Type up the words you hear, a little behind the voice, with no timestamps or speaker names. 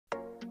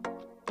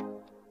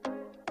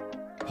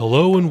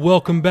Hello and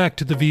welcome back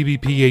to the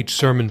VBPH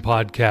Sermon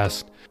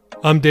Podcast.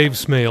 I'm Dave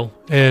Smale,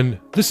 and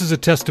this is a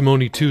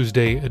Testimony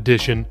Tuesday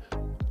edition.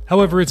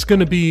 However, it's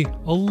going to be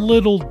a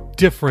little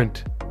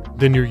different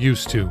than you're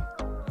used to.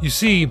 You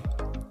see,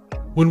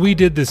 when we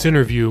did this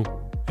interview,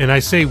 and I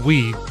say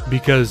we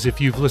because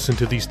if you've listened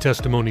to these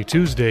Testimony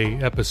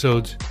Tuesday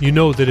episodes, you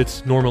know that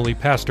it's normally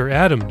Pastor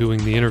Adam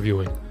doing the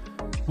interviewing.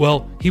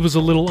 Well, he was a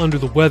little under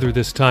the weather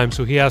this time,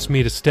 so he asked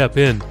me to step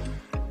in.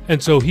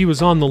 And so he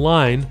was on the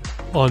line,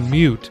 on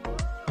mute,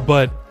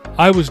 but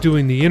I was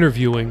doing the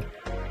interviewing,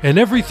 and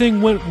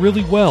everything went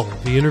really well.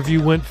 The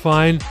interview went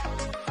fine,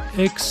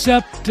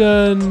 except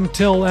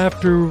until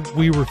after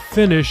we were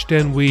finished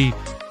and we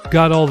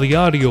got all the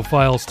audio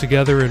files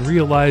together and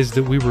realized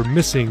that we were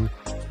missing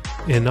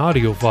an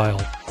audio file,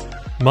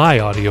 my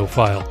audio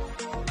file,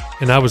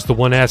 and I was the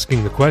one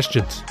asking the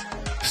questions.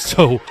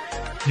 So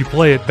you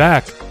play it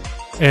back,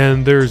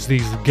 and there's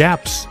these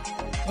gaps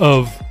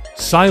of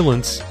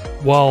silence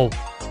while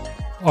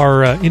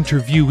our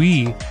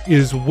interviewee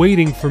is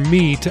waiting for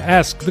me to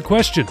ask the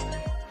question.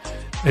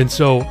 And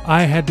so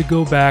I had to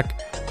go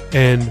back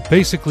and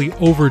basically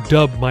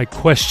overdub my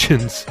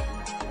questions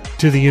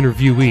to the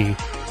interviewee.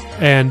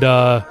 And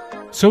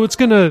so it's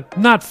going to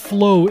not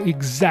flow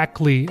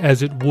exactly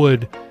as it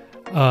would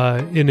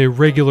in a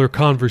regular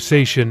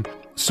conversation.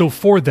 So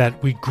for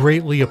that, we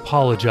greatly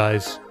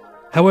apologize.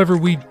 However,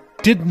 we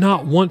did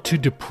not want to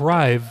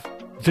deprive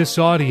this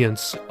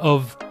audience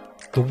of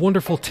the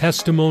wonderful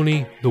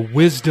testimony, the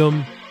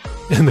wisdom,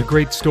 and the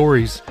great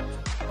stories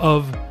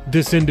of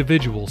this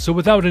individual. So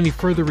without any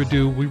further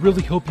ado, we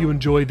really hope you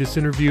enjoy this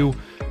interview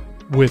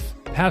with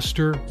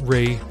Pastor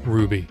Ray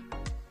Ruby.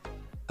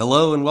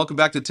 Hello and welcome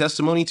back to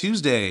Testimony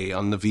Tuesday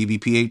on the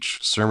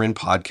VBPH Sermon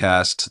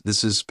Podcast.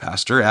 This is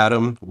Pastor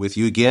Adam with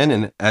you again,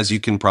 and as you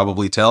can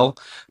probably tell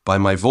by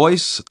my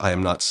voice, I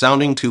am not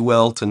sounding too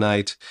well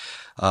tonight.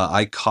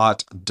 I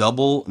caught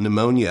double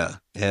pneumonia,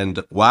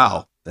 and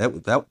wow,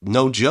 that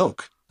no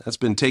joke. That's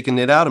been taking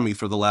it out of me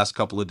for the last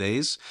couple of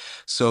days.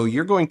 So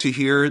you're going to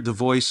hear the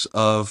voice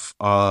of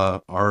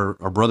our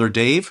brother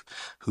Dave,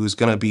 who's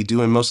going to be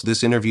doing most of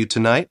this interview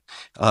tonight.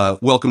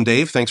 Welcome,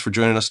 Dave. Thanks for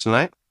joining us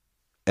tonight.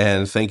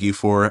 And thank you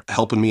for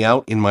helping me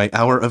out in my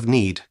hour of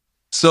need.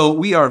 So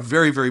we are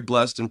very, very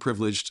blessed and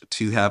privileged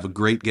to have a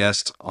great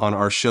guest on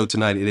our show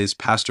tonight. It is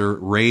Pastor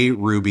Ray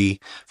Ruby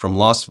from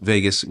Las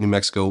Vegas, New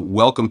Mexico.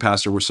 Welcome,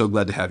 Pastor. We're so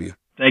glad to have you.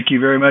 Thank you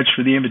very much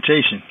for the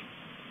invitation.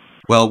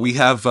 Well, we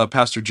have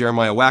Pastor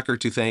Jeremiah Wacker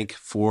to thank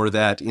for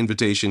that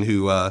invitation,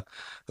 who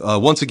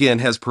once again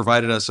has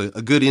provided us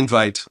a good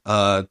invite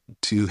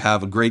to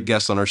have a great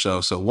guest on our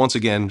show. So once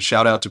again,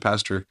 shout out to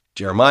Pastor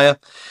Jeremiah.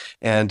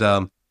 And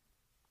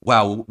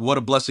wow, what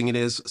a blessing it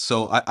is.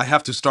 So I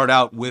have to start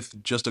out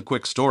with just a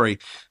quick story.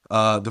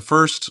 My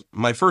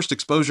first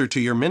exposure to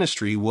your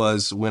ministry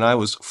was when I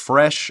was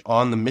fresh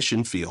on the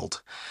mission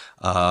field.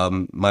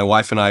 My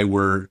wife and I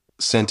were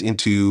sent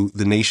into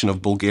the nation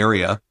of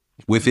Bulgaria.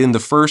 Within the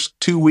first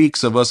 2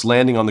 weeks of us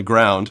landing on the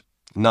ground,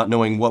 not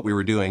knowing what we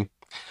were doing,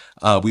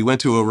 we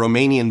went to a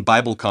Romanian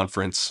Bible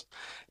conference.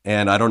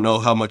 And I don't know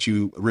how much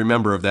you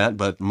remember of that,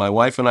 but my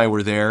wife and I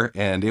were there,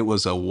 and it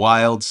was a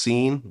wild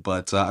scene.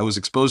 But I was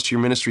exposed to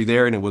your ministry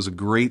there, and it was a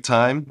great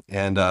time.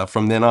 And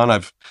from then on,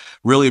 I've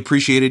really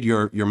appreciated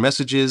your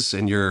messages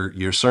and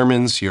your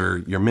sermons,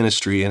 your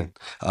ministry, and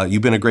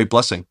you've been a great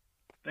blessing.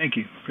 Thank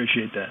you.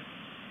 Appreciate that.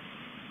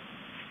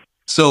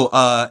 So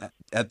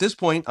at this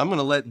point, I'm going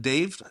to let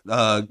Dave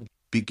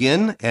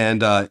begin,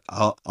 and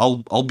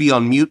I'll be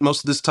on mute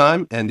most of this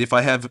time. And if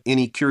I have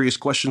any curious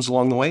questions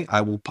along the way,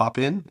 I will pop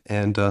in.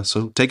 And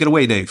so take it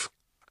away, Dave.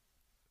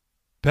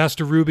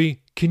 Pastor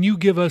Ruby, can you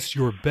give us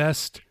your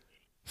best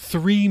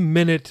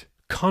 3-minute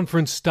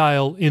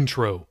conference-style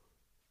intro?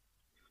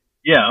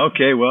 Yeah.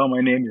 Okay. Well,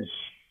 my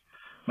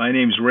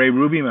name's Ray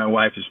Ruby. My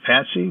wife is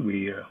Patsy.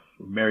 We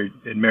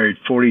been married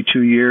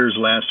 42 years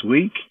last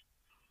week,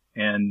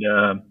 and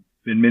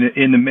been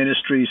in the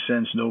ministry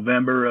since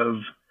November of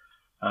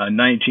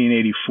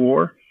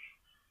 1984,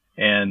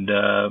 and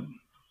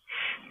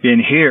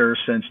been here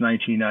since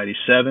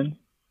 1997,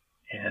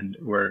 and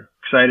we're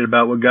excited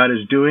about what God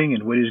is doing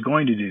and what He's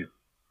going to do.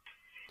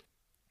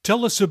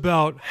 Tell us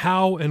about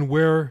how and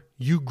where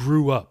you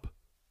grew up.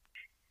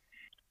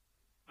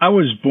 I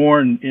was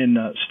born in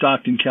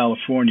Stockton,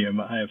 California.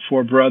 I have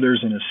 4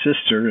 brothers and a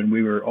sister, and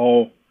we were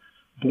all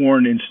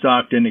born in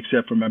Stockton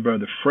except for my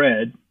brother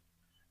Fred.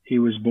 He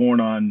was born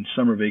on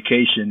summer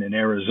vacation in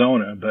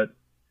Arizona, but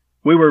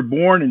we were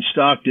born in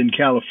Stockton,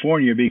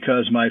 California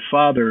because my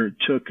father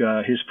took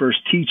his first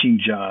teaching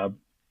job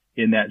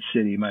in that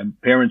city. My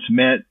parents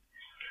met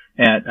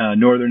at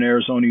Northern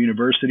Arizona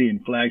University in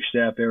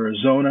Flagstaff,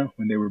 Arizona,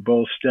 when they were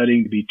both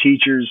studying to be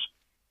teachers,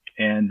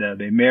 and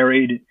they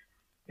married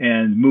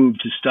and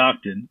moved to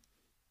Stockton,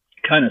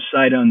 kind of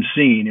sight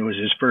unseen. It was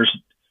his first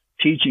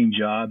teaching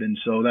job, and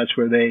so that's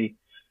where they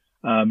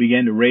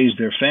began to raise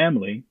their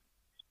family.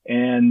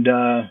 And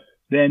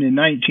then in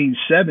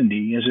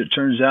 1970, as it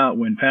turns out,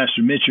 when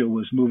Pastor Mitchell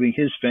was moving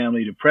his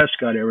family to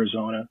Prescott,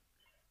 Arizona,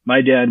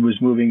 my dad was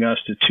moving us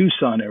to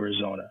Tucson,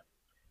 Arizona.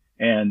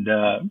 And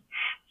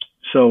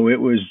so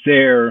it was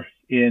there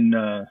in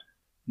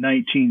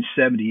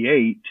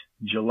 1978,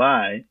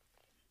 July,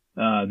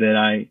 that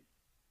I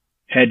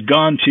had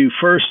gone to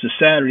first a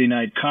Saturday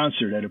night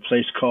concert at a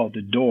place called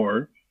The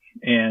Door,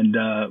 and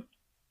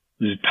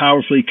was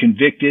powerfully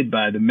convicted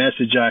by the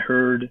message I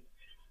heard.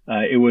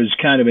 It was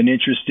kind of an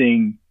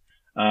interesting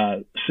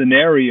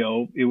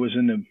scenario. It was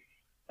in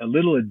a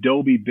little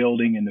adobe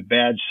building in the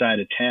bad side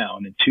of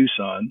town in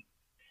Tucson.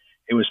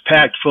 It was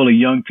packed full of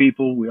young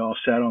people. We all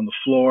sat on the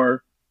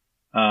floor.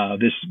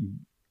 This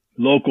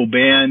local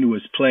band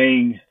was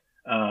playing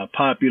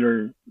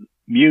popular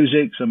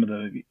music, some of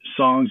the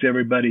songs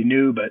everybody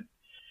knew, but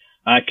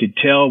I could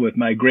tell with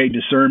my great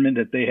discernment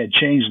that they had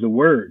changed the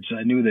words.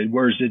 I knew that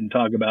words didn't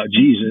talk about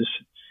Jesus.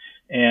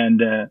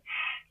 And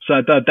so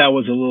I thought that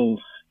was a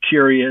little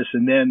curious.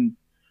 And then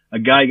a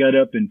guy got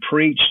up and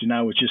preached, and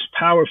I was just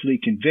powerfully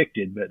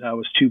convicted, but I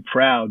was too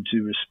proud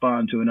to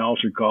respond to an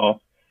altar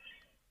call.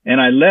 And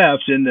I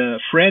left, and a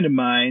friend of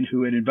mine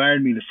who had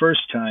invited me the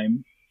first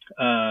time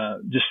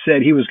just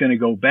said he was going to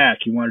go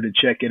back. He wanted to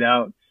check it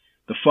out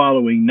the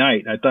following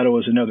night. I thought it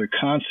was another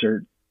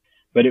concert,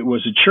 but it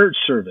was a church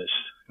service.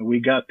 We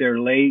got there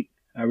late.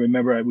 I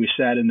remember we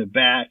sat in the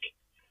back.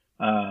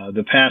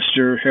 The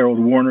pastor, Harold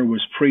Warner,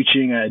 was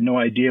preaching. I had no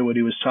idea what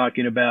he was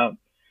talking about.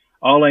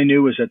 All I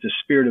knew was that the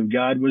Spirit of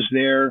God was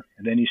there.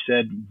 And then he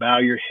said, bow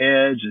your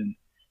heads and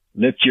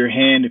lift your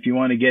hand if you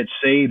want to get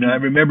saved. And I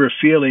remember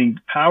feeling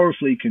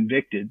powerfully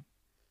convicted,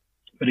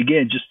 but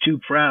again, just too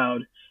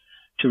proud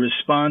to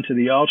respond to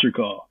the altar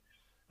call.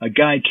 A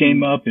guy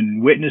came up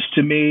and witnessed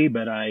to me,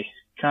 but I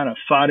kind of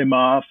fought him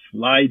off,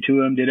 lied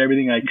to him, did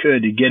everything I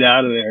could to get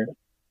out of there.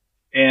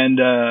 And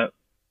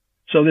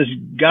so this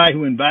guy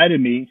who invited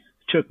me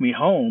took me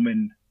home,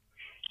 and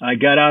I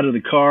got out of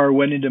the car,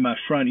 went into my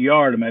front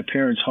yard of my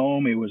parents'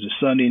 home. It was a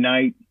Sunday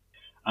night.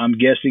 I'm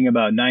guessing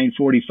about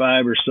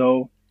 9:45 or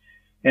so.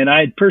 And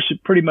I had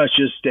pretty much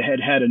just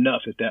had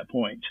enough at that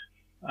point.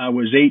 I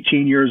was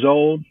 18 years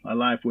old. My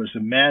life was a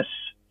mess.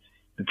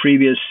 The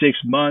previous 6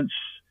 months,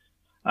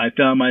 I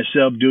found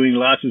myself doing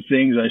lots of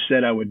things I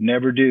said I would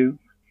never do.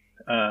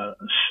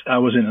 I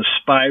was in a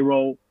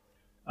spiral,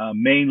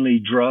 mainly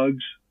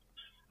drugs,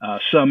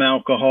 some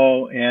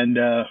alcohol, and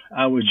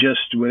I was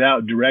just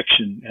without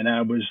direction. And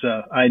I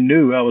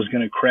knew I was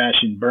going to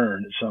crash and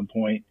burn at some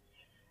point.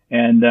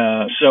 And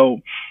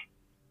so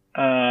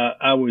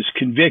I was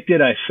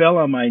convicted. I fell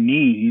on my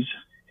knees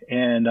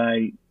and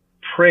I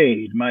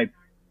prayed. My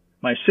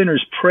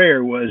sinner's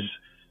prayer was,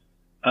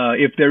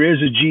 if there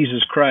is a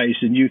Jesus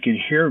Christ and you can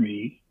hear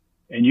me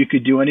and you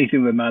could do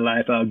anything with my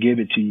life, I'll give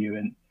it to you.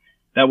 And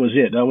that was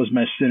it. That was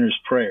my sinner's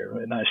prayer.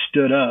 And I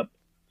stood up,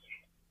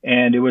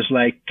 and it was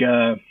like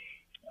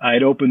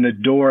I'd opened the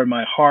door in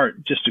my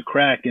heart just a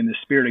crack, and the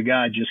Spirit of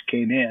God just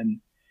came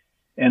in.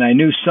 And I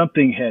knew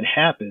something had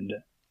happened.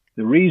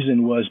 The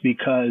reason was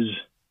because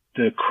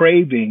the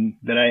craving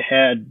that I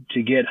had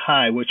to get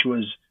high, which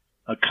was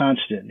a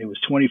constant, it was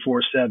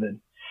 24/7.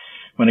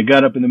 When I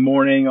got up in the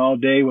morning, all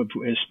day,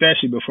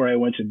 especially before I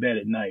went to bed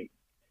at night.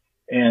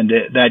 And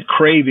that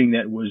craving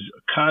that was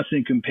a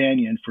constant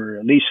companion for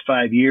at least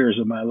 5 years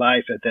of my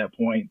life at that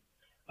point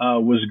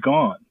was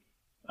gone.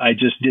 I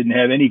just didn't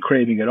have any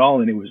craving at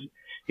all, and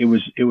it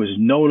was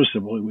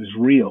noticeable. It was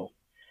real.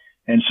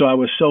 And so I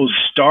was so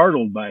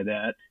startled by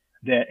that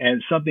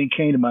and something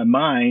came to my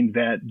mind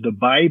that the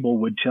Bible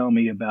would tell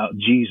me about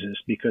Jesus,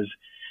 because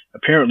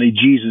apparently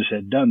Jesus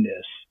had done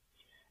this.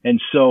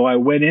 And so I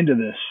went into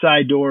the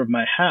side door of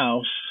my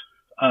house,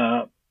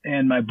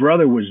 and my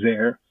brother was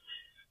there.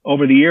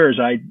 Over the years,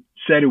 I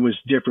said it was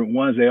different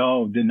ones. They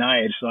all deny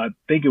it. So I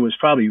think it was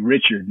probably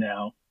Richard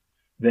now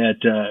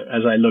that,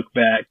 as I look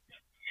back,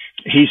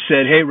 he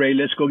said, "Hey, Ray,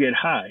 let's go get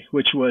high,"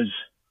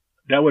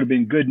 that would have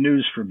been good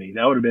news for me.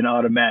 That would have been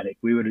automatic.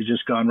 We would have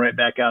just gone right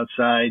back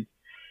outside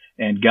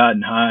and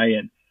gotten high.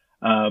 And,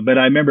 but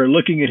I remember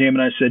looking at him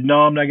and I said,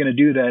 "No, I'm not going to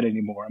do that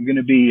anymore. I'm going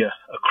to be a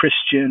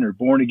Christian or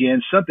born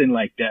again," something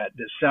like that.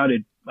 That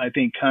sounded, I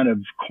think, kind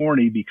of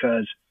corny,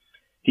 because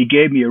he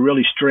gave me a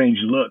really strange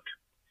look.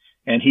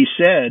 And he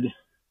said,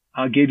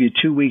 "I'll give you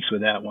 2 weeks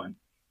with that one,"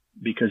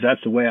 because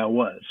that's the way I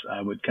was. I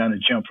would kind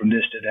of jump from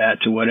this to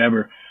that to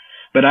whatever,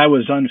 but I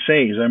was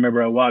unfazed. I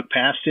remember I walked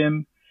past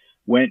him,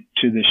 went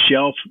to the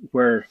shelf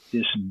where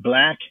this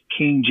black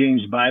King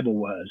James Bible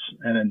was,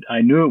 and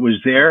I knew it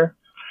was there,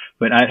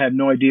 but I had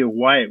no idea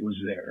why it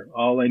was there.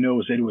 All I know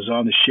was that it was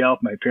on the shelf.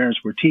 My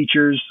parents were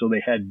teachers, so they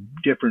had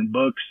different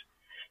books.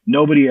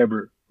 Nobody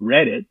ever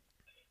read it,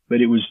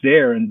 but it was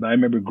there. And I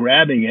remember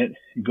grabbing it,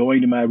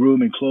 going to my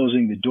room and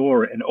closing the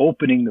door and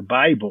opening the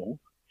Bible.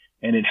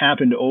 And it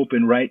happened to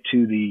open right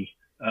to the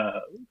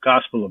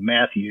Gospel of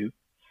Matthew.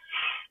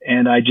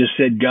 And I just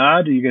said,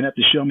 "God, you're going to have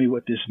to show me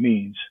what this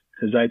means."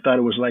 Because I thought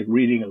it was like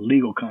reading a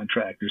legal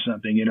contract or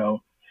something,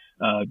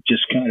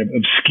 just kind of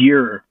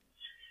obscure.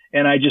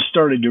 And I just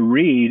started to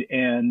read,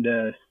 and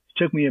it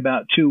took me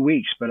about 2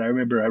 weeks. But I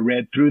remember I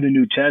read through the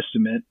New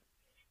Testament,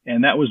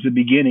 and that was the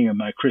beginning of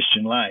my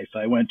Christian life.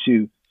 I went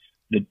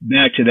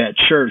back to that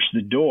church,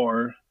 The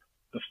Door,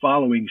 the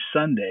following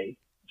Sunday,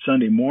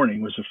 Sunday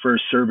morning was the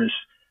first service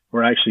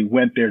where I actually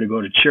went there to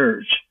go to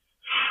church.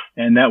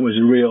 And that was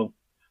a real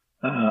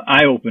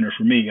eye-opener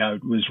for me. I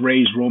was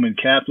raised Roman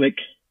Catholic.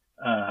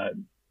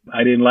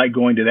 I didn't like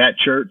going to that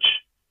church.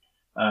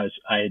 It's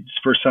the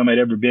first time I'd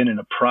ever been in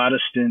a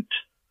Protestant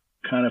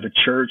kind of a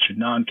church, a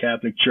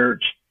non-Catholic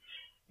church.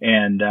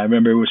 And I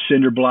remember it was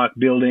cinder block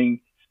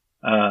building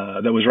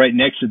that was right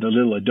next to the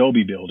little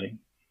adobe building.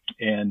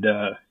 And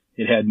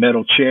it had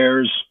metal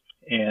chairs.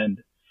 And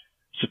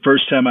it's the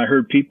first time I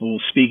heard people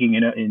speaking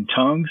in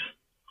tongues,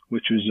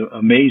 which was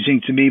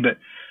amazing to me. But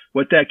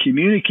what that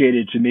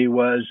communicated to me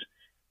was,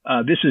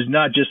 this is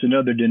not just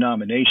another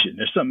denomination.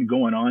 There's something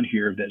going on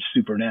here that's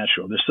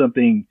supernatural. There's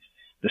something,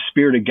 the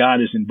Spirit of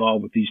God is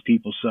involved with these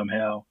people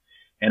somehow.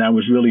 And I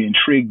was really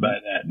intrigued by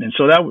that. And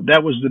so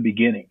that was the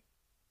beginning.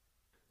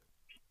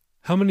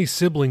 How many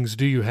siblings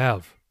do you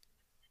have?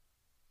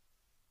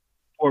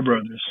 4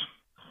 brothers.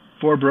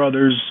 4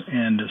 brothers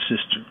and a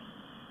sister.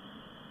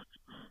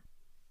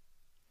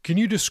 Can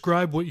you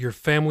describe what your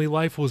family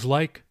life was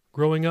like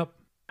growing up?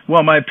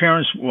 Well, my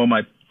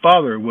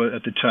father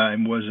at the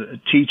time was a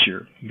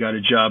teacher. He got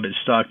a job at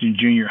Stockton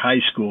Junior High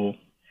School.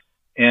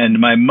 And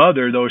my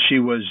mother, though she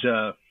was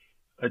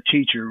a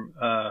teacher,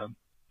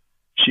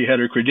 she had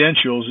her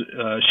credentials.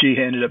 She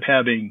ended up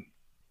having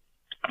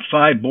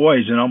 5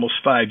 boys in almost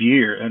 5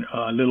 years, and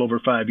a little over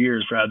 5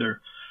 years rather.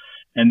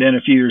 And then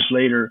a few years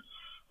later,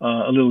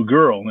 a little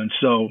girl. And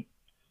so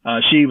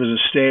she was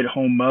a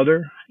stay-at-home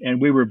mother, and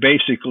we were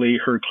basically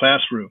her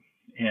classroom.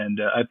 And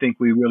I think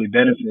we really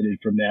benefited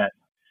from that.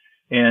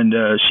 And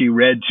she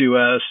read to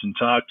us and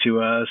talked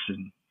to us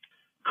and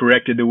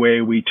corrected the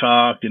way we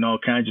talked and all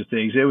kinds of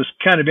things. It was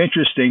kind of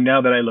interesting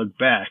now that I look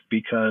back,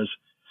 because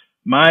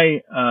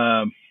my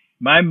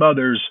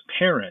mother's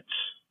parents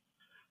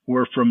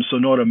were from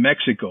Sonora,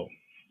 Mexico,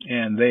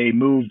 and they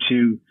moved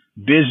to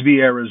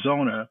Bisbee,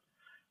 Arizona,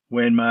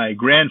 when my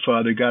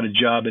grandfather got a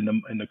job in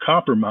the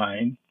copper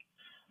mine,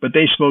 but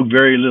they spoke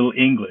very little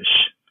English.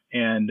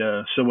 And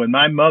so when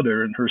my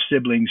mother and her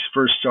siblings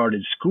first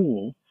started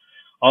school,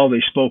 all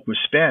they spoke was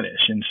Spanish.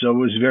 And so it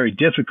was very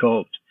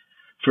difficult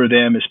for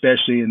them,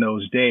 especially in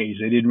those days.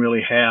 They didn't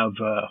really have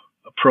a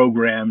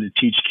program to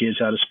teach kids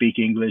how to speak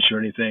English or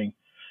anything.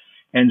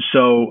 And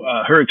so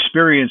her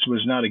experience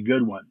was not a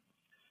good one.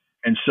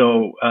 And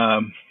so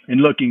in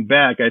looking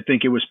back, I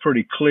think it was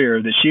pretty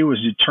clear that she was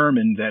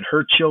determined that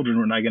her children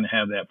were not going to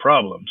have that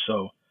problem.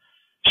 So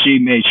she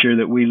made sure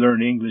that we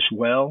learned English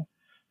well,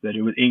 that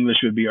English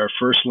would be our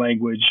first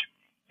language.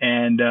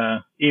 And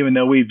even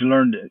though we've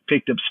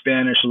picked up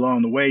Spanish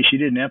along the way, she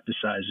didn't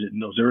emphasize it in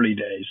those early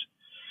days.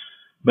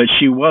 But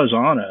she was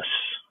on us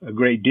a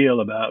great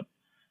deal about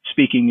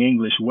speaking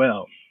English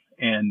well,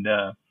 and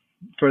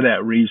for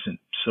that reason.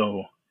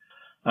 So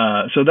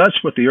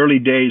that's what the early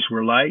days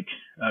were like,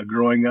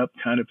 growing up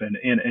kind of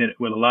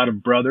with a lot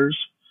of brothers.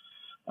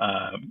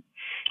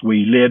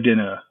 We lived in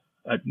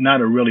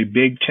not a really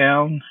big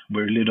town.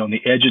 We lived on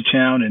the edge of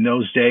town in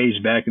those days,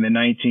 back in the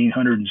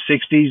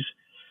 1960s.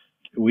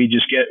 We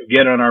just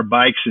get on our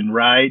bikes and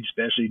ride,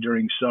 especially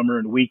during summer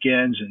and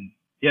weekends, and,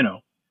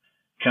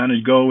 kind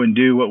of go and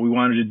do what we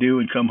wanted to do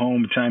and come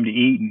home, time to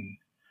eat. And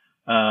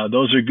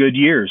those are good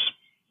years.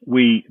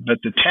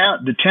 But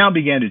the town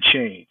began to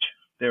change.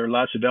 There were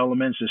lots of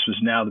elements. This was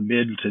now the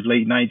mid to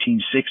late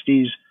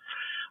 1960s.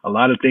 A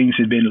lot of things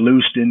had been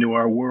loosed into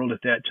our world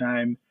at that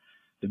time.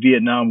 The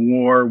Vietnam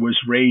War was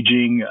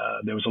raging.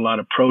 There was a lot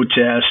of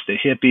protests. The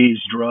hippies,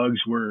 drugs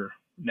were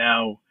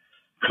now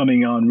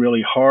coming on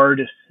really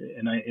hard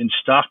in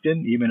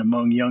Stockton, even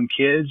among young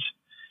kids.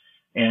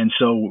 And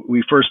so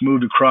we first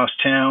moved across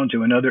town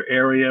to another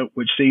area,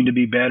 which seemed to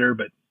be better,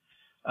 but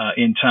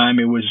in time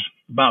it was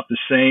about the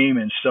same.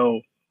 And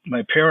so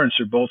my parents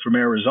are both from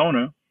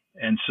Arizona.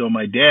 And so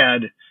my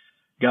dad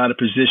got a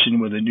position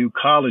with a new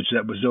college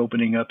that was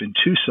opening up in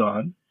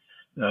Tucson,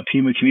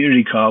 Pima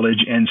Community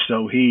College. And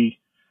so he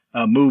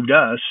moved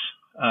us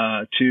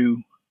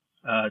to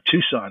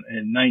Tucson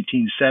in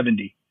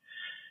 1970.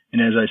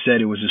 And as I said,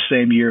 it was the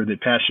same year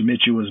that Pastor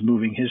Mitchell was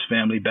moving his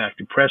family back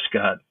to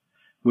Prescott.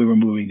 We were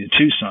moving to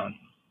Tucson.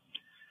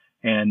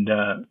 And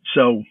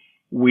so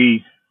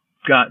we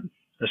got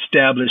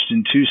established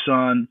in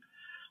Tucson,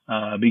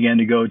 began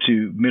to go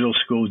to middle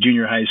school,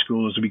 junior high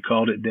school, as we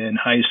called it then,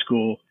 high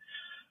school.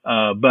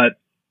 But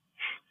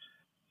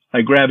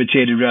I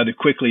gravitated rather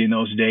quickly in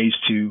those days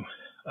to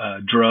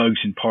drugs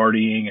and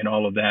partying and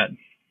all of that.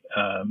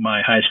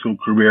 My high school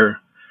career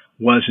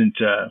wasn't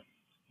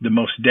the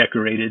most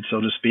decorated,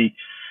 so to speak.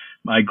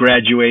 I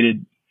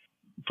graduated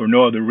for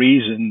no other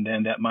reason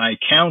than that my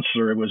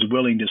counselor was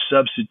willing to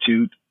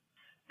substitute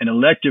an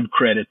elective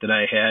credit that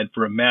I had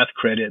for a math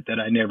credit that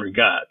I never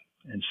got.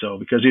 And so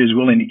because he was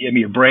willing to give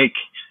me a break,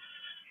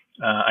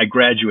 I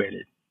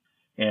graduated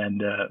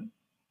and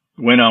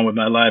went on with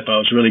my life. I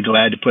was really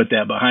glad to put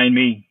that behind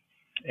me.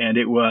 And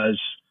it was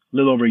a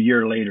little over a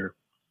year later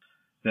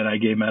that I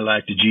gave my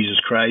life to Jesus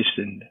Christ,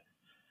 and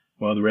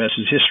well, the rest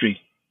is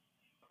history.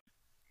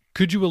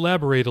 Could you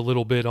elaborate a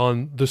little bit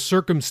on the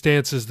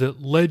circumstances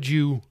that led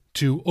you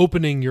to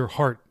opening your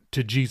heart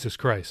to Jesus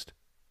Christ?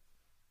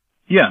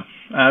 Yeah,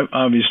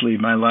 obviously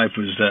my life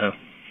was,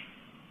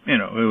 it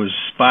was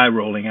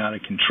spiraling out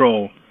of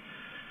control.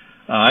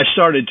 I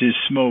started to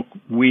smoke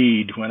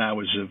weed when I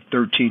was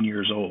 13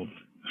 years old.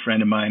 A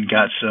friend of mine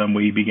got some.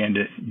 We began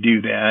to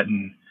do that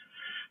and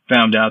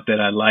found out that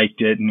I liked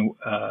it. And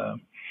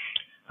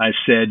I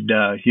said,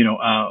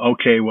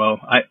 okay, well,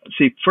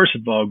 first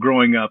of all,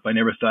 growing up, I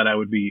never thought I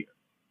would be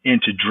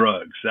into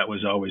drugs. That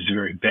was always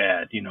very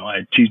bad. I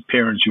had two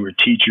parents who were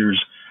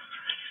teachers.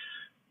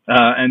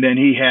 And then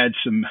he had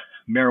some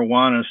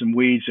marijuana, some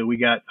weed, so we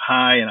got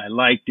high and I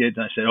liked it.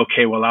 And I said,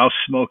 okay, well, I'll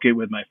smoke it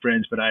with my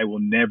friends, but I will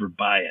never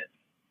buy it.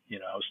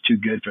 I was too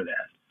good for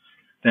that.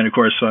 Then, of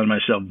course, found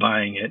myself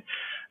buying it.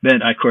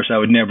 Then, of course, I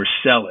would never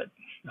sell it.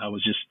 I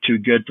was just too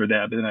good for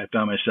that. But then I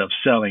found myself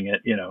selling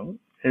it. It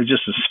was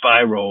just a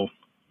spiral,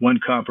 one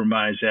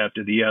compromise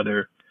after the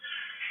other,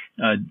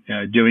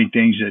 doing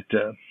things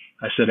that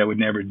I said I would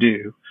never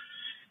do.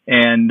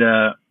 And,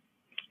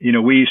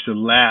 we used to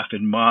laugh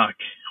and mock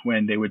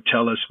when they would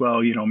tell us,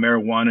 well,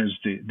 marijuana is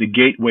the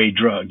gateway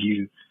drug.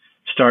 You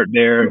start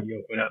there and you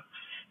open up.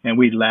 And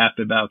we'd laugh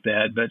about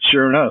that. But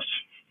sure enough,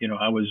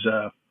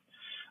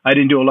 I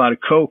didn't do a lot of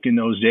coke in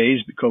those days,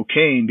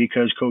 cocaine,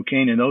 because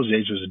cocaine in those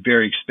days was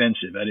very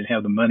expensive. I didn't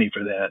have the money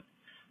for that.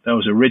 That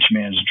was a rich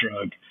man's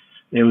drug.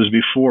 It was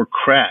before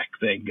crack,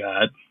 thank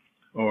God,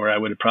 or I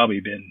would have probably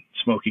been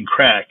smoking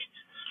crack.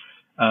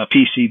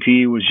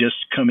 PCP was just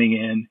coming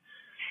in.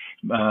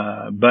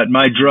 But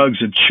my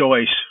drugs of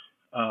choice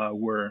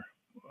were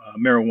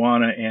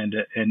marijuana and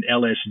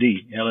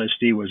LSD.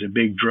 LSD was a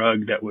big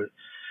drug that was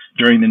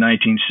during the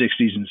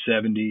 1960s and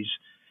 70s.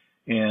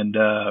 And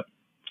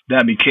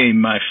that became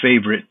my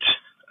favorite,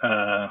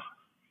 but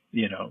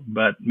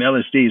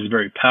LSD is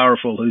very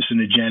powerful,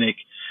 hallucinogenic.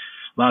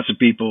 Lots of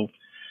people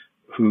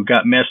who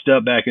got messed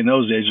up back in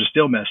those days are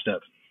still messed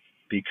up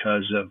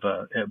because of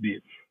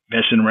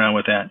messing around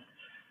with that.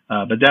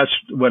 But that's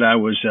what I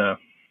was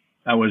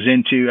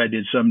into. I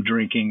did some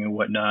drinking and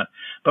whatnot,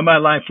 but my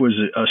life was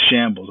a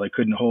shambles. I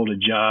couldn't hold a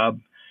job.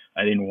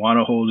 I didn't want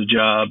to hold a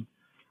job.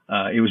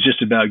 It was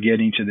just about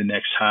getting to the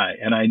next high,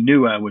 and I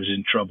knew I was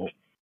in trouble.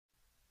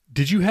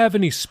 Did you have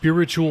any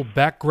spiritual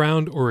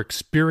background or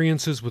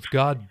experiences with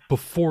God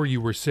before you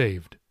were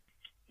saved?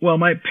 Well,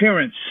 my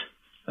parents,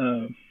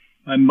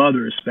 my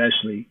mother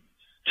especially,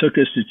 took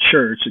us to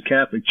church, a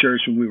Catholic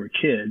church, when we were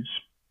kids,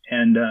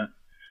 and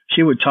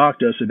she would talk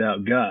to us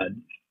about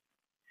God.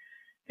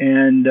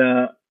 And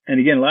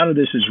again, a lot of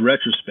this is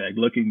retrospect,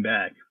 looking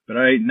back. But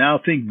I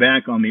now think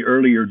back on the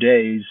earlier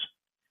days,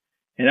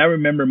 and I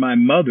remember my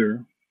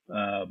mother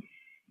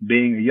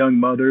being a young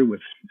mother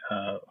with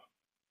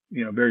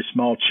very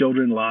small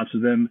children, lots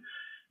of them,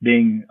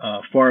 being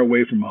far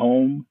away from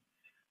home,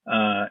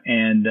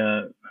 and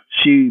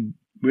she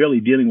really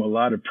dealing with a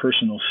lot of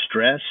personal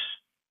stress.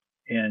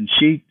 And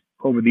she,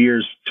 over the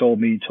years, told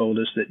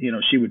us that,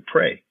 she would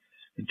pray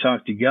and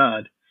talk to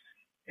God.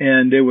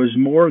 And there was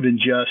more than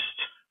just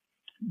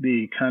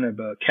the kind of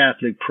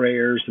Catholic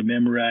prayers, the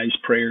memorized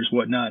prayers,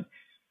 whatnot,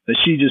 that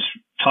she just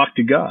talked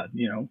to God,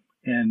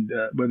 and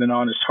with an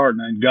honest heart.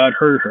 And God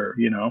heard her,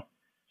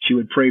 she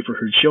would pray for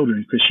her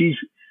children, because she's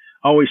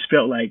always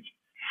felt like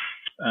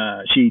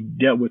she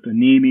dealt with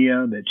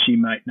anemia, that she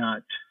might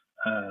not,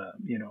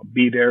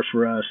 be there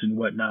for us and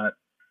whatnot.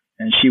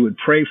 And she would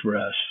pray for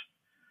us.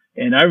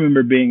 And I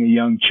remember being a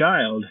young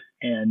child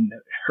and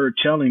her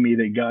telling me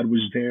that God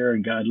was there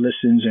and God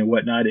listens and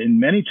whatnot. And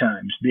many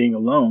times being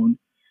alone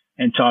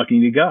and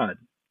talking to God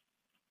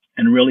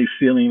and really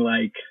feeling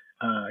like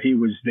he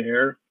was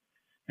there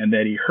and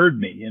that he heard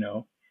me,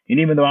 And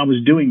even though I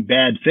was doing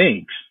bad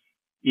things,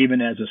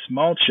 even as a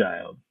small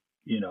child,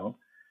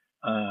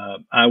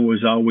 I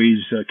was always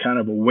kind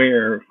of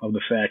aware of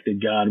the fact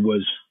that God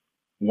was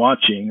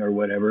watching or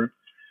whatever.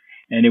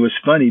 And it was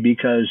funny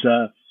because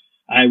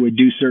I would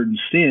do certain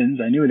sins.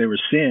 I knew there were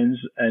sins,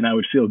 and I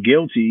would feel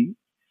guilty,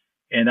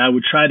 and I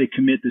would try to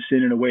commit the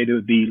sin in a way that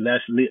would be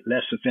less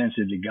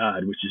offensive to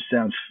God, which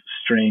sounds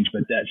strange,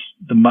 but that's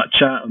the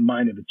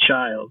mind of a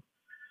child.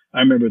 I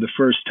remember the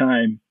first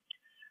time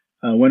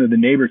one of the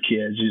neighbor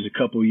kids, who's a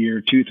couple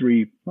years,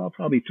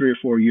 probably 3 or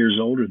 4 years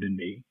older than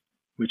me,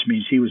 which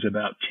means he was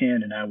about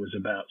 10 and I was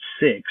about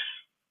 6.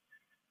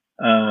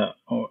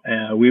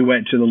 We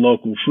went to the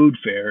local food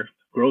fair,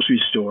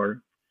 grocery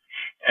store,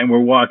 and we're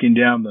walking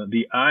down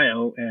the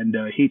aisle, and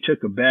he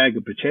took a bag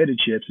of potato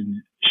chips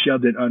and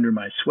shoved it under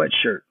my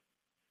sweatshirt.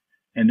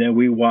 And then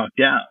we walked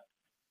out.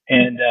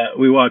 And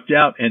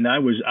I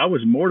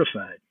was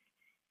mortified.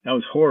 I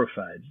was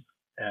horrified.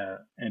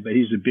 But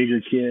he's a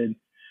bigger kid.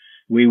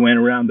 We went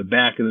around the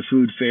back of the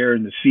food fair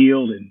in the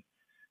field and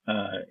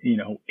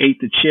ate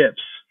the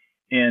chips.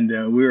 And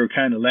we were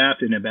kind of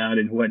laughing about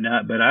it and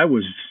whatnot. But I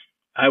was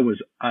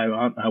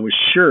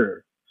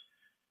sure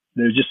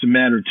that it was just a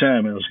matter of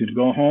time. I was going to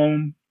go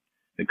home.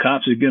 The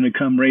cops are going to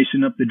come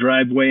racing up the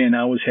driveway, and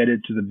I was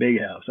headed to the big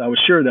house. I was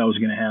sure that was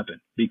going to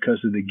happen because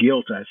of the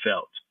guilt I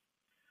felt,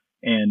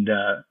 and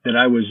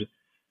I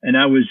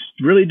was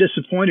really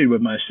disappointed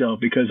with myself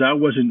because I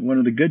wasn't one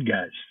of the good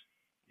guys.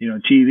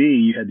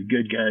 TV, you had the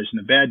good guys and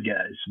the bad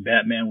guys.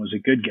 Batman was a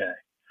good guy,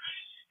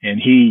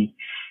 and he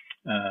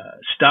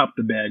stopped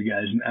the bad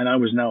guys, and I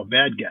was now a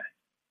bad guy.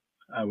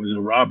 I was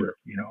a robber,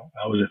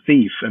 I was a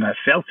thief, and I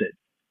felt it.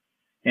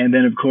 And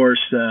then, of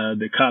course,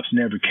 the cops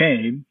never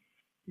came,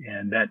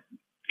 and that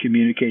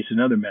communicates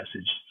another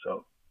message.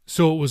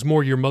 So it was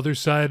more your mother's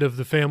side of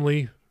the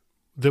family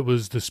that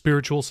was the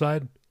spiritual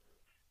side?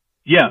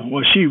 Yeah,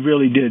 well, she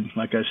really did.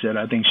 Like I said,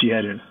 I think she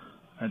had an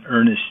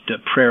earnest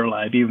prayer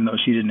life, even though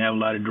she didn't have a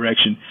lot of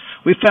direction.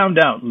 We found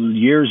out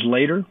years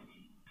later.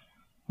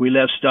 We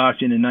left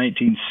Stockton in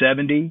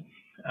 1970.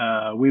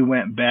 We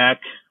went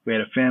back. We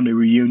had a family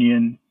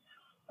reunion,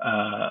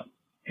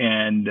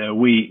 and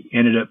we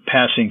ended up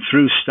passing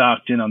through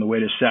Stockton on the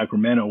way to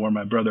Sacramento, where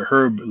my brother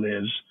Herb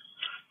lives.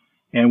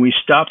 And we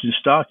stopped in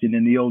Stockton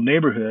in the old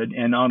neighborhood,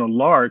 and on a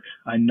lark,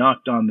 I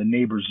knocked on the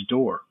neighbor's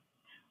door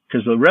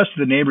because the rest of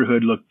the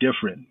neighborhood looked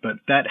different, but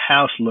that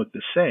house looked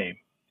the same.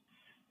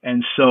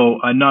 And so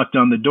I knocked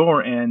on the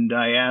door and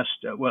I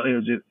asked,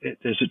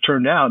 as it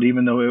turned out,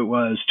 even though it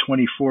was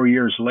 24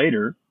 years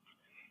later,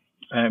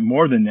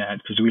 more than that,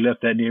 because we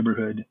left that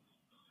neighborhood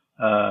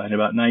in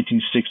about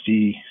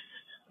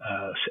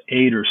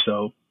 1968 or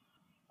so,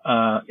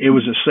 it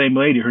was the same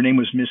lady. Her name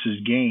was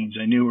Mrs. Gaines.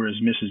 I knew her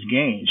as Mrs.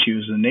 Gaines. She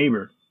was a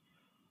neighbor.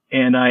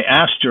 And I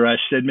asked her, I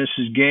said,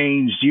 Mrs.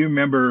 Gaines, do you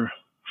remember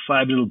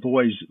 5 little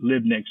boys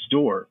lived next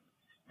door?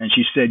 And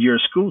she said, you're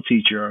a school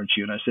teacher, aren't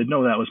you? And I said,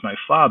 no, that was my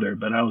father,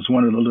 but I was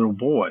one of the little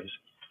boys.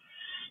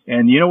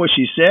 And you know what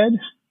she said?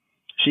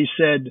 She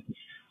said,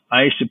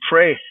 I used to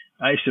pray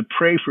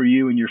for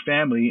you and your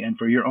family and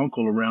for your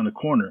uncle around the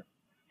corner.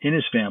 In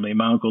his family,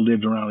 my uncle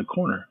lived around the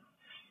corner.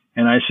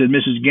 And I said,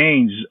 Mrs.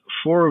 Gaines,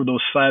 4 of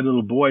those 5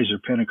 little boys are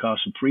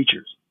Pentecostal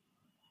preachers.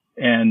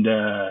 And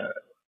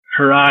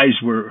her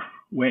eyes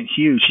went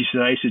huge. She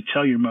said, I used to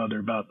tell your mother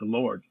about the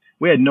Lord.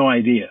 We had no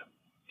idea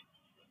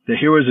that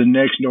here was a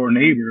next door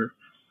neighbor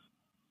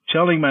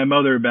telling my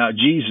mother about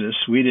Jesus.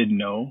 We didn't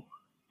know.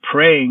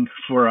 Praying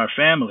for our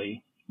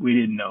family. We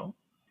didn't know.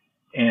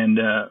 And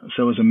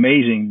so it was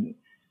amazing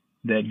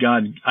that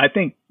I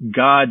think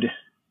God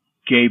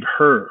gave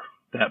her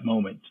that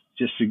moment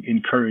just to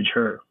encourage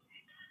her,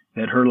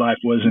 that her life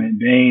wasn't in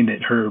vain,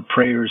 that her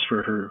prayers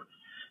for her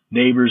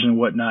neighbors and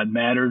whatnot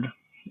mattered.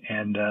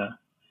 And,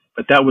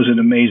 but that was an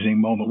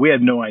amazing moment. We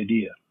had no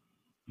idea,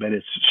 but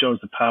it shows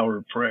the power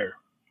of prayer.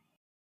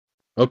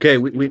 Okay.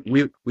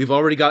 We've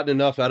already gotten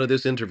enough out of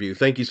this interview.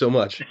 Thank you so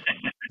much.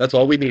 That's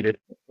all we needed.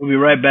 We'll be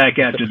right back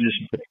after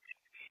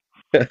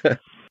this.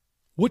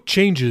 What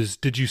changes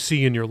did you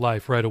see in your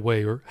life right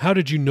away, or how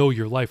did you know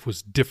your life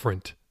was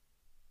different?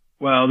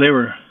 Well, they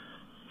were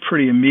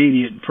pretty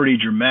immediate, pretty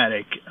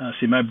dramatic.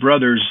 See, my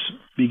brothers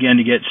began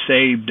to get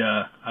saved.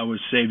 I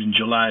was saved in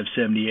July of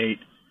 78.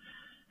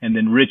 And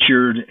then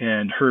Richard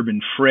and Herb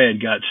and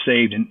Fred got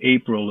saved in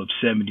April of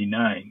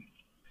 79.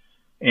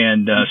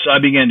 And so I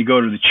began to go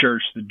to the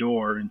church, the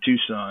Door in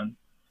Tucson.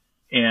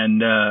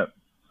 And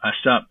I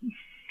stopped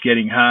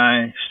getting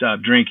high,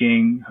 stopped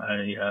drinking.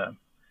 I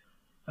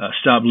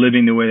stopped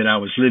living the way that I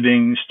was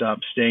living,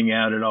 stopped staying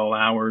out at all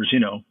hours,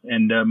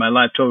 and my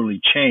life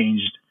totally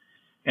changed.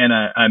 And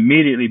I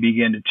immediately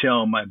began to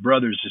tell my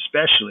brothers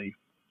especially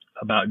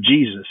about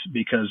Jesus,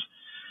 because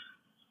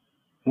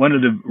one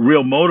of the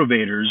real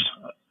motivators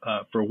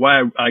for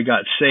why I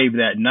got saved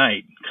that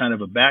night, kind of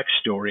a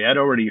backstory,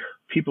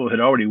 people had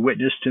already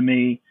witnessed to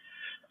me.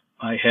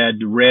 I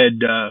had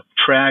read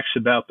tracts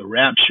about the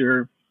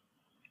rapture.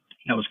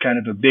 That was kind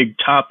of a big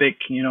topic,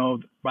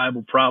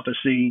 Bible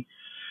prophecy,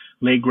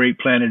 Late Great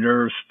Planet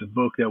Earth, the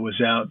book that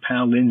was out,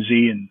 Hal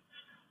Lindsey, and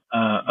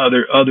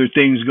other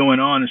things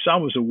going on. And so I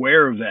was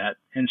aware of that.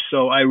 And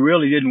so I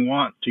really didn't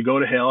want to go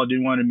to hell. I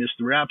didn't want to miss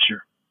the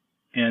rapture.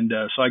 And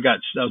so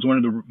that was one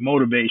of the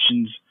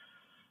motivations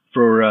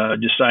for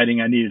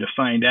deciding I needed to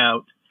find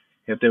out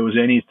if there was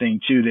anything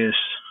to this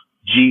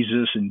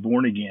Jesus and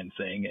born again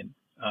thing. And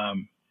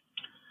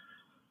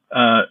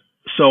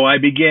so I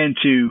began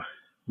to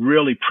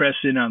really press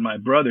in on my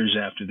brothers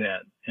after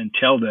that and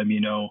tell them,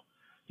 you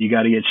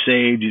got to get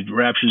saved. The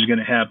rapture is going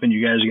to happen.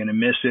 You guys are going to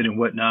miss it and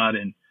whatnot.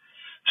 And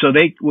so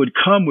they would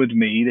come with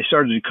me. They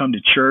started to come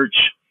to church,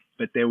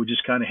 but they would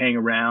just kind of hang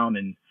around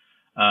and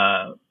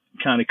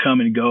kind of come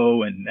and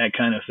go and that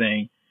kind of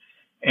thing.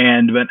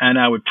 And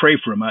I would pray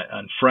for them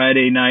on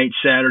Friday nights,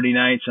 Saturday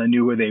nights. I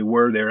knew where they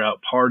were. They were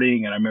out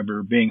partying, and I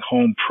remember being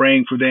home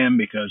praying for them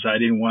because I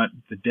didn't want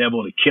the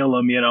devil to kill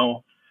them,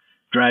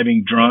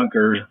 driving drunk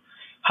or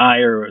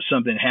higher or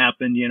something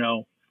happened,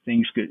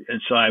 things could.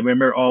 And so I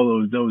remember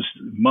all those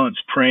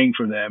months praying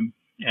for them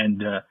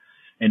and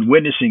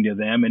witnessing to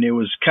them. And it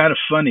was kind of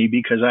funny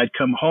because I'd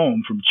come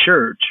home from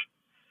church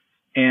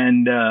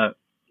and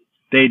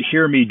they'd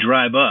hear me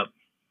drive up.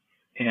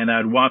 And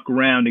I'd walk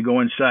around to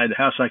go inside the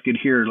house. I could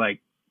hear like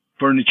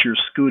furniture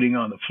scooting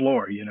on the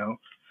floor,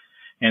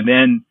 and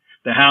then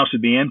the house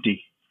would be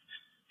empty.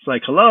 It's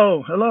like,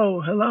 hello,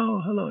 hello,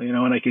 hello, hello,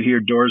 and I could hear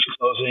doors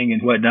closing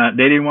and whatnot.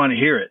 They didn't want to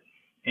hear it.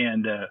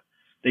 And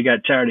they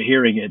got tired of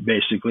hearing it,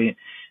 basically.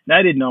 And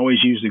I didn't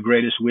always use the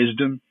greatest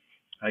wisdom.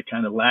 I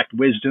kind of lacked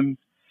wisdom.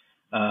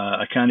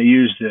 I kind of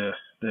used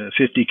the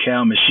 50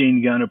 cal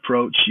machine gun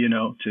approach,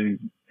 to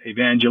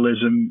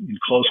evangelism in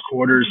close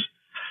quarters.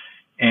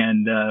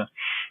 And,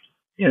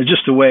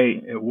 just the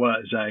way it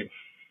was, I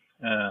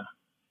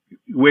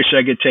wish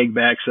I could take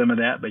back some of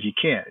that, but you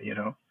can't,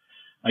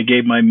 I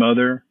gave my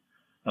mother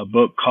a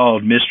book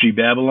called Mystery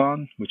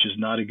Babylon, which is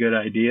not a good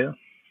idea.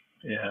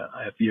 Yeah,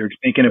 if you're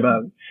thinking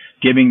about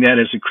giving that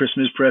as a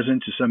Christmas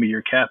present to some of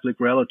your Catholic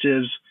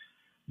relatives,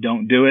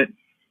 don't do it.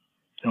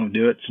 Don't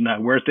do it. It's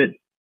not worth it.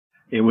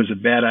 It was a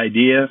bad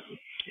idea.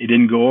 It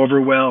didn't go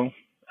over well.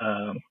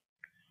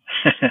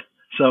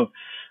 So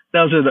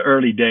those are the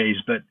early days,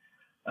 but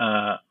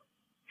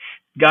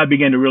God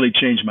began to really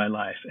change my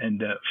life,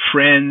 and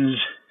friends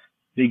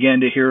began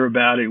to hear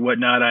about it,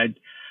 whatnot. I'd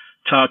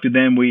talk to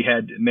them. We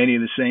had many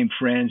of the same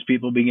friends.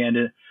 People began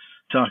to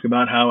talk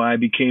about how I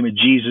became a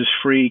Jesus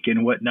freak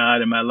and whatnot,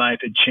 and my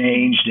life had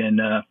changed.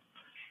 And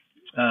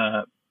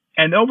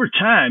over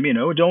time,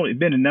 it'd only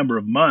been a number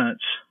of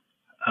months.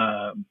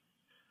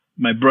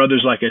 My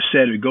brothers, like I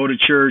said, would go to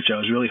church. I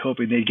was really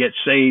hoping they'd get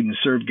saved and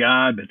serve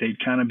God, but they'd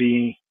kind of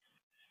be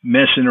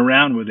messing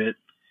around with it.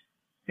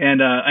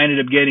 And I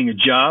ended up getting a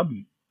job,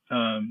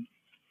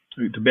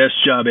 the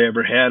best job I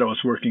ever had. I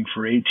was working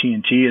for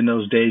AT&T in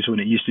those days when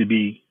it used to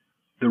be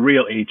the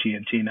real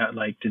AT&T, not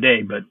like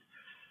today. But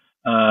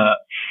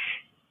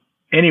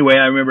anyway,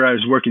 I remember I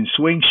was working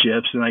swing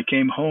shifts, and I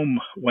came home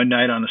one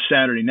night on a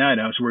Saturday night.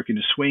 I was working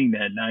a swing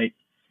that night,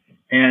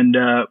 and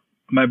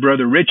my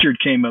brother Richard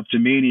came up to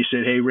me and he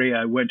said, "Hey, Ray,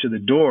 I went to the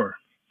door."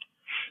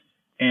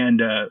 And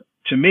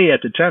to me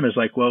at the time, it's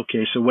like, well,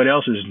 okay, so what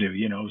else is new?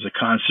 It was a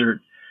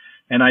concert.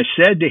 And I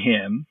said to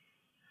him,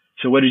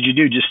 "So what did you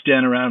do? Just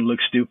stand around and look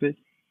stupid?"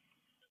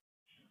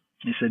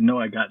 He said, "No,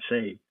 I got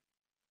saved."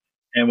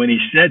 And when he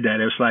said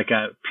that, it was like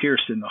I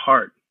pierced in the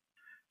heart,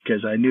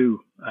 because I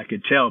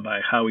could tell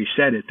by how he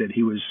said it that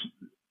he was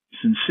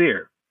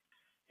sincere.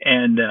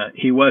 And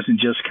he wasn't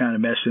just kind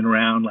of messing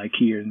around like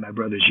he and my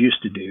brothers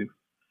used to do.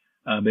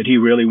 But he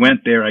really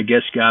went there. I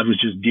guess God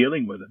was just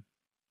dealing with him.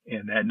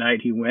 And that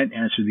night he went,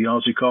 answered the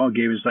altar call,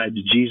 gave his life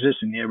to Jesus,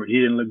 and he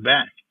didn't look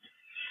back.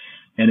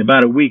 And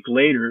about a week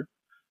later,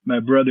 my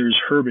brothers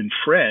Herb and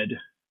Fred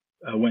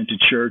went to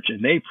church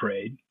and they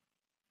prayed.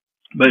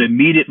 But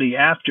immediately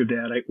after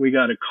that, they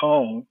got a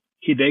call,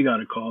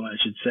 I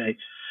should say,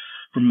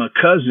 from a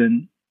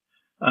cousin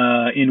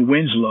in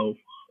Winslow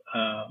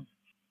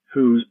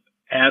who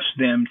asked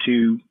them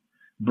to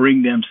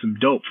bring them some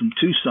dope from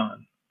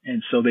Tucson.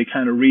 And so they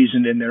kind of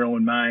reasoned in their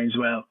own minds,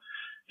 well,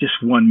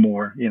 just one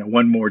more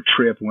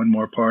trip, one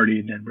more party,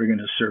 and then we're going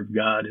to serve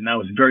God. And I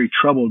was very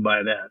troubled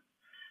by that.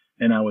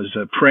 And I was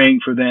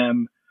praying for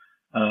them,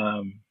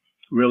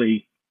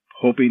 really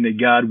hoping that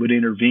God would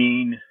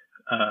intervene.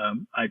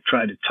 I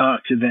tried to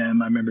talk to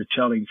them. I remember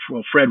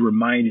Fred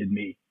reminded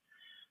me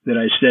that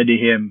I said to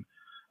him,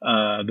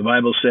 the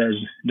Bible says,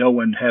 no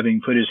one having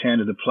put his hand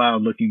to the plow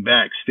looking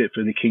back is fit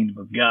for the kingdom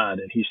of God.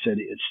 And he said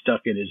it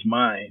stuck in his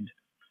mind.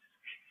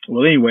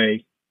 Well,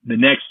 anyway, the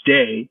next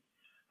day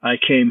I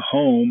came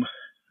home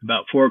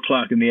about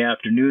 4:00 in the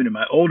afternoon, and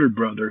my older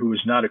brother, who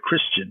was not a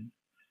Christian,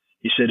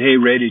 he said, "Hey,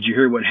 Ray, did you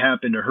hear what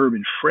happened to Herb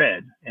and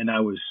Fred?" And I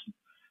was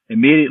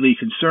immediately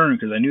concerned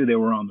because I knew they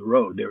were on the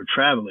road. They were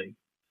traveling.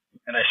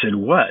 And I said,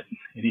 "What?"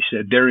 And he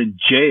said, "They're in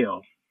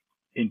jail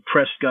in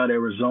Prescott,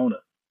 Arizona."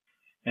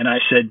 And I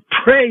said,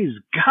 "Praise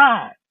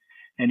God."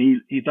 And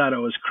he thought I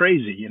was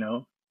crazy, He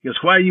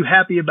goes, "Why are you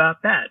happy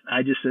about that?"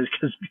 I just said,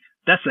 "Because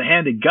that's the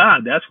hand of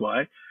God. That's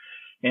why."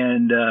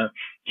 And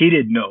he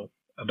didn't know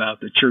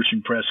about the church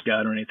in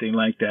Prescott or anything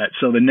like that.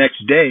 So the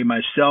next day,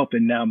 myself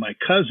and now my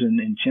cousin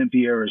in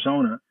Tempe,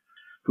 Arizona,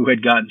 who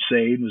had gotten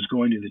saved, was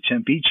going to the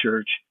Tempe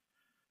church.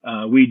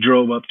 We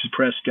drove up to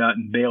Prescott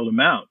and bailed him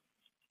out.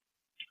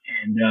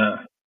 And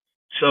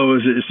so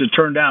as it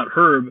turned out,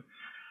 Herb,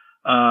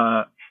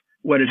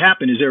 what had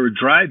happened is they were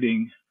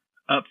driving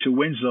up to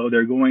Winslow.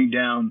 They're going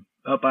down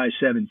up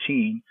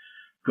I-17,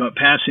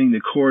 passing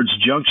the Cords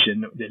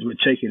Junction that would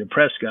take you to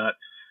Prescott.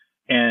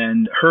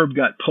 And Herb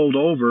got pulled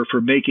over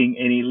for making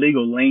an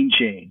illegal lane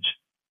change,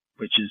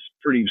 which is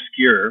pretty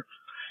obscure.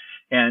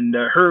 And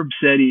Herb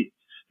said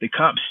the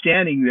cop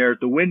standing there at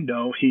the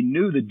window, he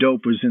knew the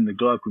dope was in the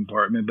glove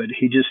compartment, but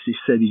he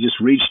said he just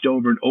reached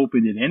over and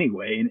opened it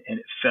anyway, and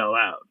it fell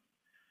out.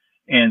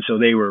 And so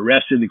they were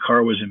arrested. The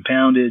car was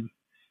impounded,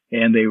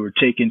 and they were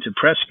taken to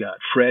Prescott.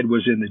 Fred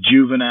was in the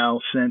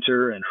juvenile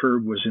center, and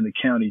Herb was in the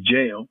county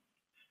jail.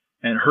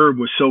 And Herb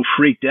was so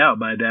freaked out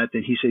by that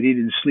he said he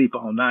didn't sleep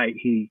all night.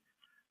 He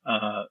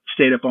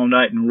stayed up all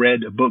night and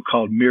read a book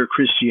called Mere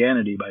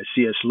Christianity by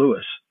C.S.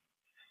 Lewis.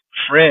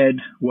 Fred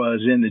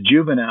was in the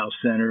juvenile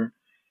center,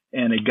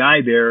 and a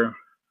guy there,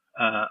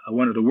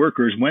 one of the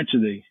workers, went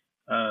to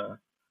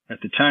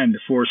at the time, the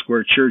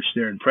Foursquare Church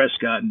there in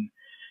Prescott and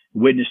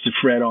witnessed to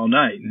Fred all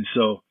night. And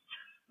so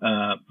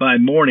by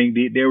morning,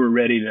 they were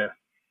ready to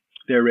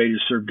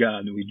serve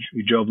God.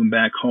 We drove them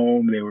back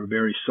home. They were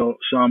very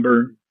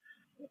somber,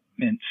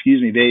 and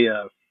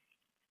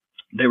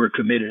they were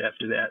committed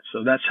after that.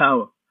 So that's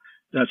how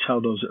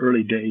those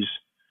early days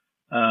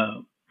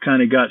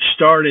kind of got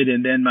started.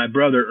 And then my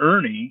brother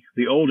Ernie,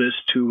 the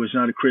oldest, who was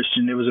not a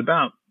Christian, it was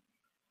about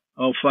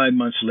 5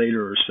 months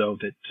later or so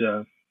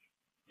that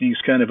things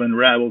kind of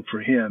unraveled for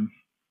him.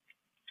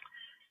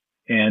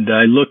 And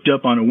I looked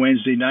up on a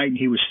Wednesday night, and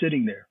he was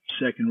sitting there,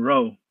 second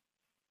row.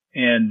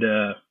 And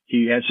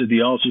he answered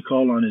the altar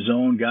call on his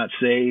own, got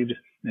saved.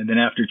 And then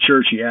after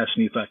church, he asked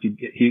me if I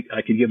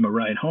could give him a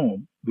ride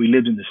home. We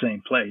lived in the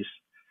same place.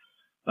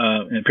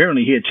 And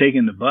apparently he had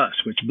taken the bus,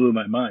 which blew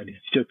my mind.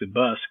 He took the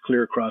bus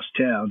clear across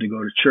town to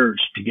go to church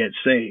to get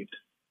saved.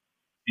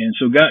 And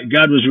so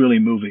God was really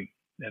moving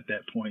at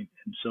that point.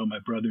 And so my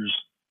brothers,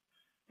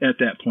 at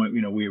that point,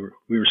 we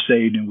were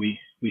saved, and we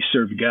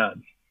served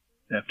God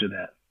after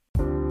that.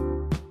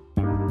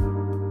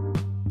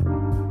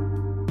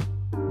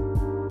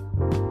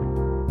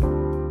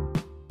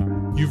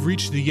 You've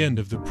reached the end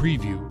of the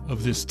preview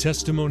of this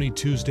Testimony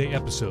Tuesday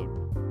episode.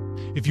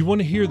 If you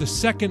want to hear the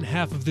second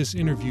half of this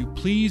interview,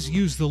 please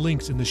use the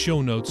links in the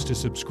show notes to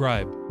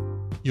subscribe.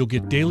 You'll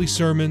get daily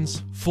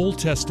sermons, full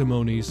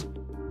testimonies,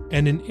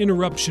 and an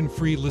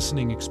interruption-free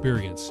listening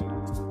experience.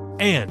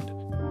 And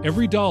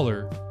every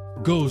dollar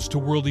goes to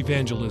world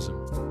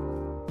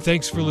evangelism.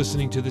 Thanks for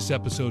listening to this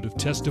episode of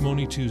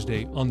Testimony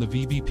Tuesday on the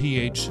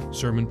VBPH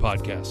Sermon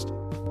Podcast.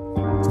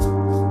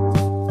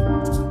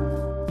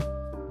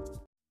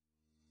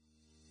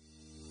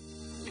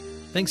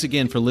 Thanks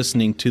again for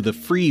listening to the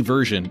free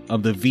version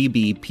of the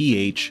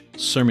VBPH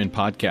Sermon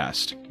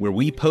Podcast, where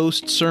we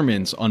post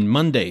sermons on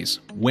Mondays,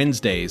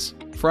 Wednesdays,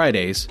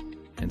 Fridays,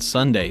 and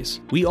Sundays.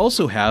 We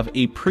also have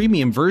a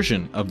premium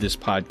version of this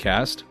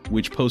podcast,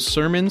 which posts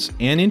sermons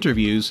and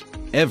interviews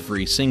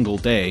every single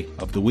day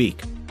of the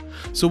week.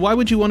 So why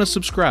would you want to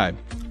subscribe?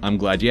 I'm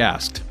glad you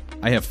asked.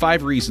 I have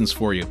 5 reasons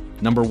for you.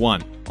 Number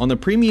 1, on the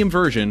premium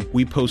version,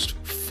 we post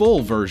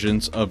full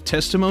versions of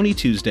Testimony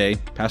Tuesday,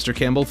 Pastor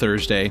Campbell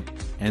Thursday,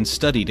 and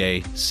Study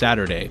Day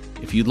Saturday.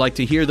 If you'd like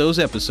to hear those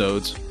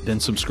episodes, then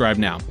subscribe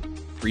now.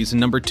 Reason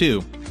number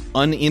 2,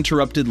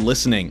 uninterrupted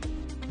listening.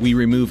 We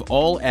remove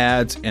all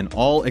ads and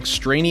all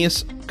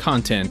extraneous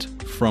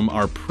content from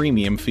our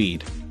premium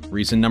feed.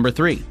 Reason number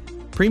 3,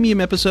 premium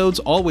episodes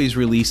always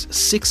release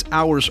 6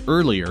 hours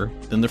earlier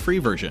than the free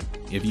version.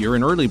 If you're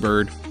an early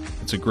bird,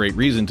 it's a great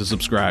reason to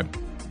subscribe.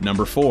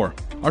 Number 4,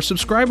 our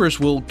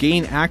subscribers will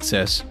gain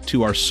access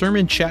to our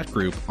sermon chat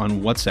group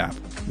on WhatsApp,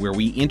 where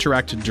we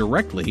interact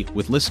directly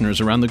with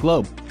listeners around the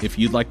globe. If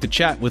you'd like to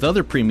chat with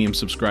other premium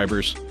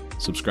subscribers,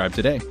 subscribe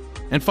today.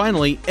 And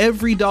finally,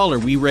 every dollar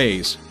we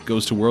raise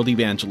goes to world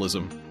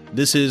evangelism.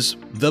 This is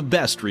the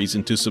best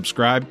reason to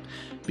subscribe,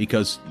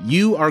 because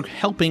you are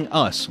helping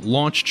us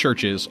launch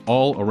churches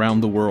all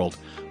around the world.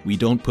 We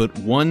don't put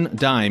one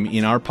dime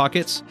in our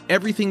pockets.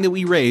 Everything that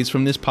we raise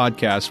from this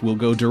podcast will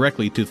go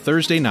directly to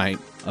Thursday night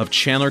of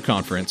Chandler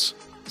Conference.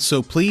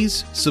 So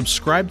please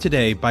subscribe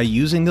today by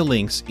using the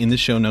links in the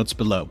show notes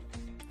below.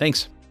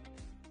 Thanks.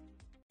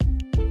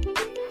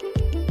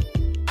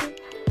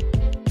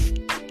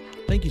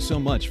 Thank you so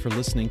much for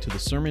listening to the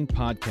sermon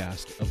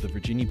podcast of the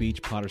Virginia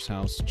Beach Potter's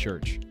House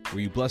Church. Were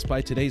you blessed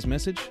by today's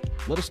message?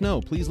 Let us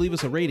know. Please leave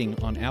us a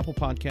rating on Apple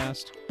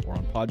Podcast or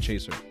on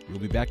Podchaser. We'll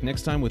be back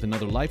next time with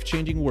another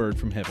life-changing word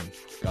from heaven.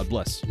 God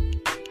bless.